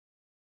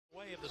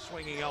Of the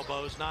swinging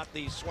elbows, not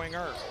the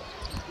swinger.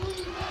 Boy,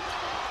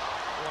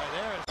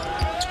 there.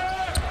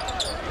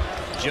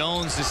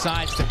 Jones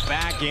decides to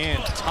back in.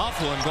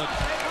 Tough one, but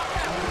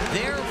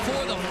there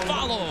for the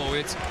follow.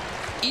 It's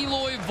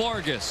Eloy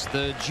Vargas,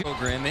 the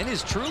program, and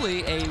is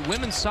truly a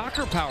women's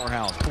soccer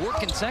powerhouse. 4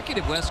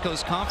 consecutive West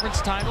Coast Conference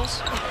titles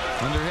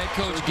under head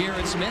coach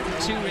Garrett Smith.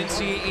 2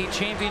 NCAA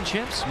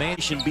championships.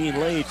 Nation being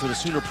laid for the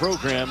Sooner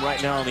program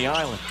right now on the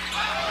island.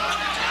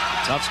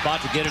 Tough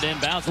spot to get it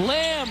inbounds.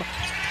 Lamb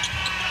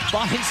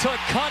finds a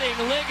cutting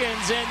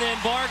Liggins, and then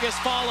Vargas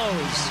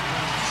follows.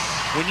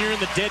 When you're in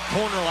the dead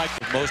corner like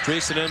the most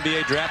recent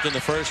NBA draft in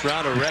the first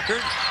round, a record.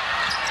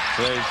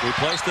 They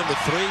replaced them with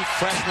 3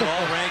 freshmen,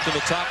 all ranked in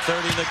the top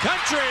 30 in the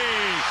country.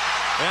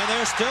 And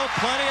there's still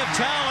plenty of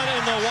talent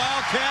in the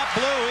Wildcat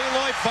blue.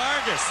 Eloy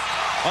Vargas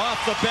off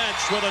the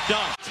bench with a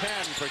dunk. 10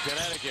 for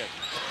Connecticut.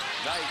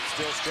 Knight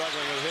still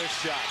struggling with his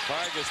shot.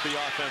 Vargas the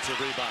offensive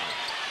rebound.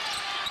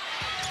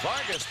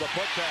 Vargas the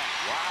putback.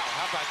 Wow,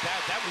 how about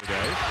that? That was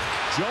today.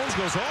 Jones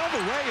goes all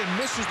the way and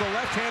misses the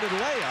left-handed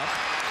layup.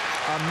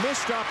 A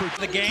missed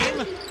opportunity. The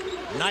game.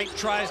 Knight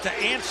tries to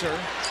answer.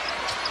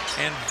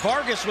 And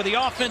Vargas with the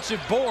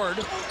offensive board.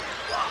 4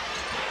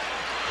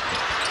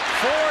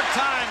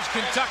 times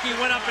Kentucky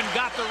went up and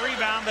got the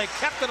rebound. They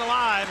kept it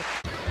alive.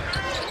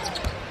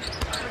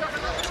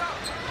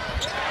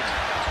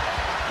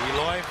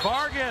 Eloy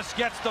Vargas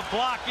gets the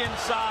block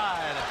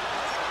inside.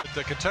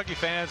 The Kentucky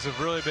fans have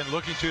really been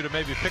looking to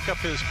maybe pick up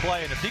his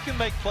play, and if he can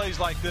make plays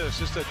like this,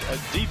 just a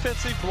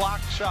defensive block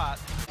shot.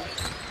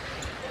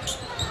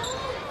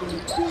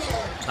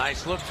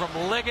 Nice look from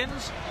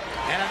Liggins,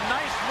 and a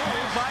nice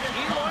move by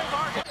Eloy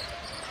Vargas.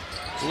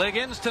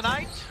 Liggins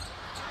tonight,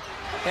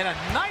 and a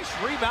nice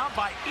rebound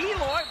by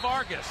Eloy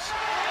Vargas.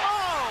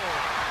 Oh!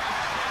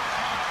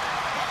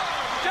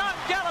 John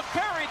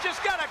Calipari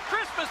just got a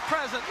Christmas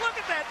present. Look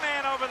at that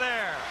man over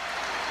there.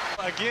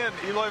 Again,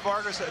 Eloy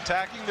Vargas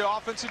attacking the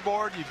offensive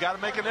board. You've got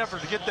to make an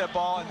effort to get that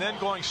ball, and then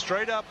going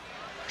straight up,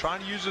 trying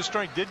to use his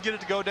strength. Did get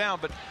it to go down,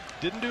 but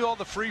didn't do all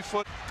the free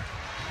foot.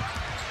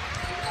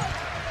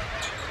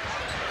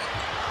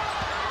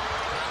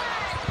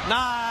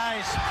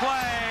 Nice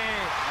play.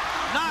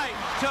 Knight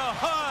to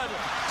Hood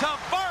to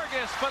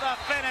Vargas for the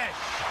finish.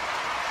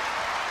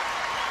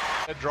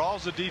 It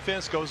draws the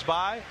defense, goes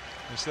by.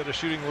 Instead of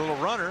shooting a little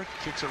runner,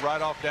 kicks it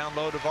right off down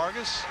low to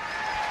Vargas.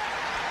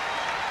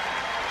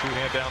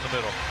 2-hand down the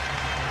middle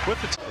with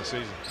the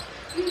season.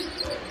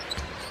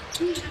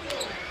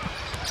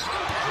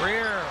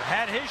 Greer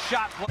had his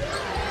shot.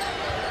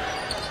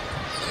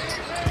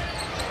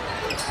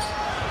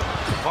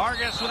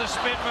 Vargas with a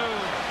spin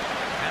move,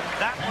 and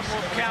that one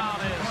will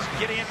count as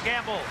Gideon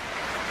Gamble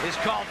is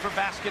called for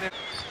basket.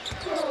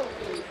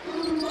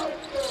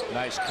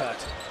 Nice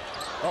cut.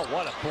 Oh,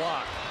 what a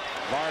block.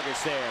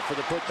 Vargas there for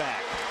the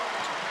putback.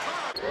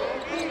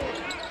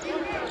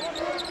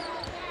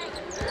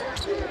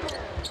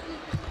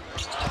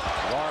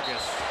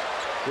 Vargas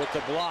with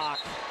the block.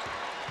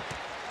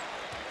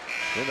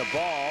 In the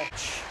ball.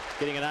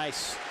 Getting a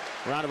nice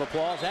round of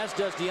applause, as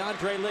does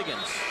DeAndre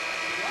Liggins.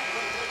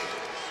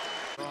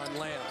 On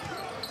Lamb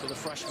to the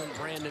freshman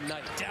Brandon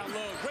Knight. Down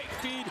low, great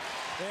feed,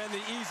 and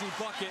the easy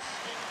bucket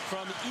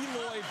from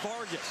Eloy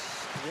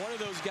Vargas. One of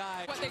those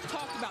guys. What they've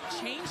talked about,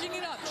 changing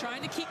it up,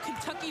 trying to keep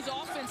Kentucky's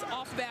offense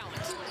off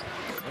balance.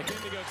 Again,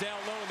 they go down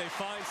low and they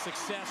find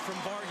success from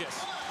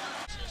Vargas.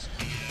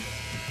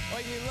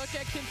 Well, you look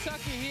at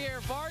Kentucky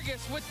here,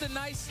 Vargas with the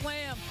nice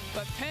slam,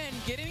 but Penn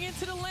getting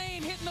into the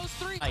lane, hitting those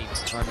 3.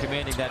 Are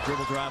commanding that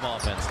dribble drive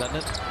offense, doesn't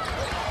it?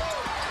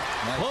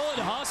 Hood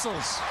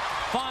hustles,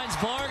 finds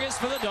Vargas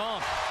for the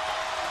dunk.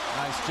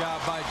 Nice job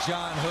by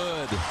John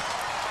Hood.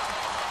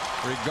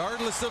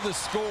 Regardless of the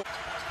score.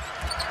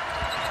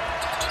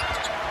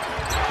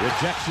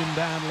 Rejection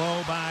down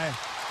low by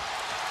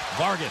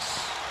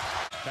Vargas.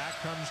 Back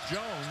comes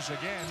Jones.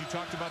 Again, you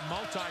talked about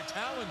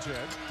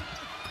multi-talented.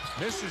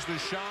 Misses the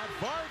shot.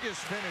 Vargas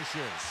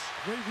finishes.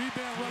 Great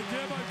rebound right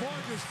there by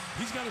Vargas.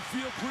 He's got to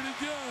feel pretty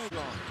good.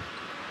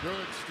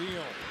 Good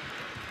steal.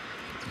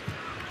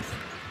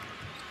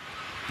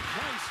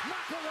 Nice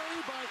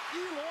knockaway by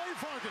Eloy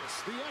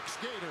Vargas, the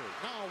ex-Gator,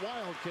 now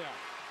Wildcat.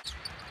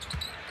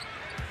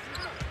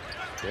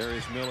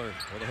 Darius Miller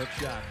with a hook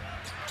shot.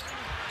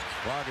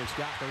 Vargas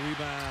got the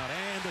rebound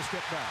and a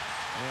step back.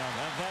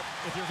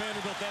 Yeah, if you're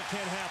Vanderbilt, that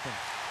can't happen.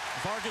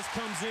 Vargas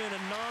comes in,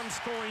 a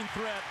non-scoring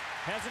threat,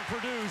 hasn't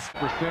produced. %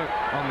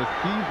 on the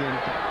season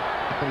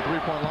from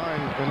three-point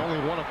line, and only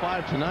 1 of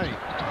 5 tonight.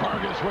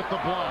 Vargas with the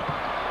block.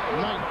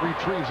 Knight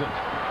retrieves it.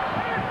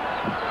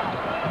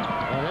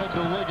 Ahead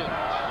to Liggins.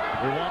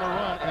 They want to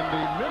run, and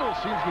the middle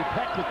seems to be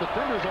packed with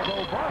defenders,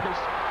 although Vargas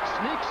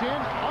sneaks in,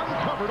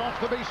 uncovered off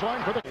the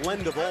baseline for the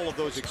blend of all of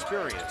those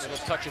experiences.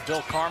 Little touch of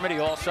Bill Carmody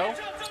also.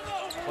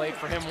 Played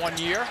for him 1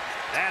 year.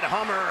 And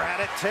Hummer had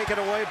it taken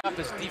away.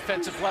 His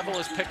defensive level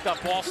is picked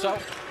up also.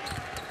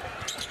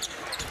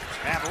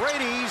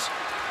 Avrades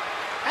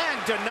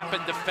and Up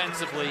and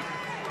defensively.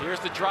 Here's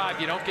the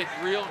drive. You don't get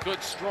real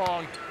good,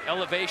 strong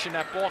elevation.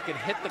 That ball can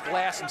hit the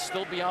glass and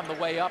still be on the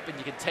way up, and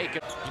you can take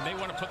it. You may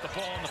want to put the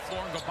ball on the floor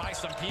and go by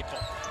some people.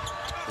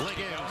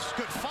 Liggins,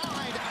 good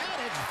find, and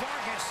it's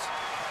Vargas.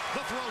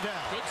 The throw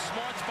down. Good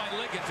smarts by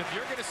Liggins. If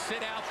you're going to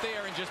sit out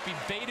there and just be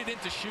baited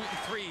into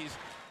shooting threes,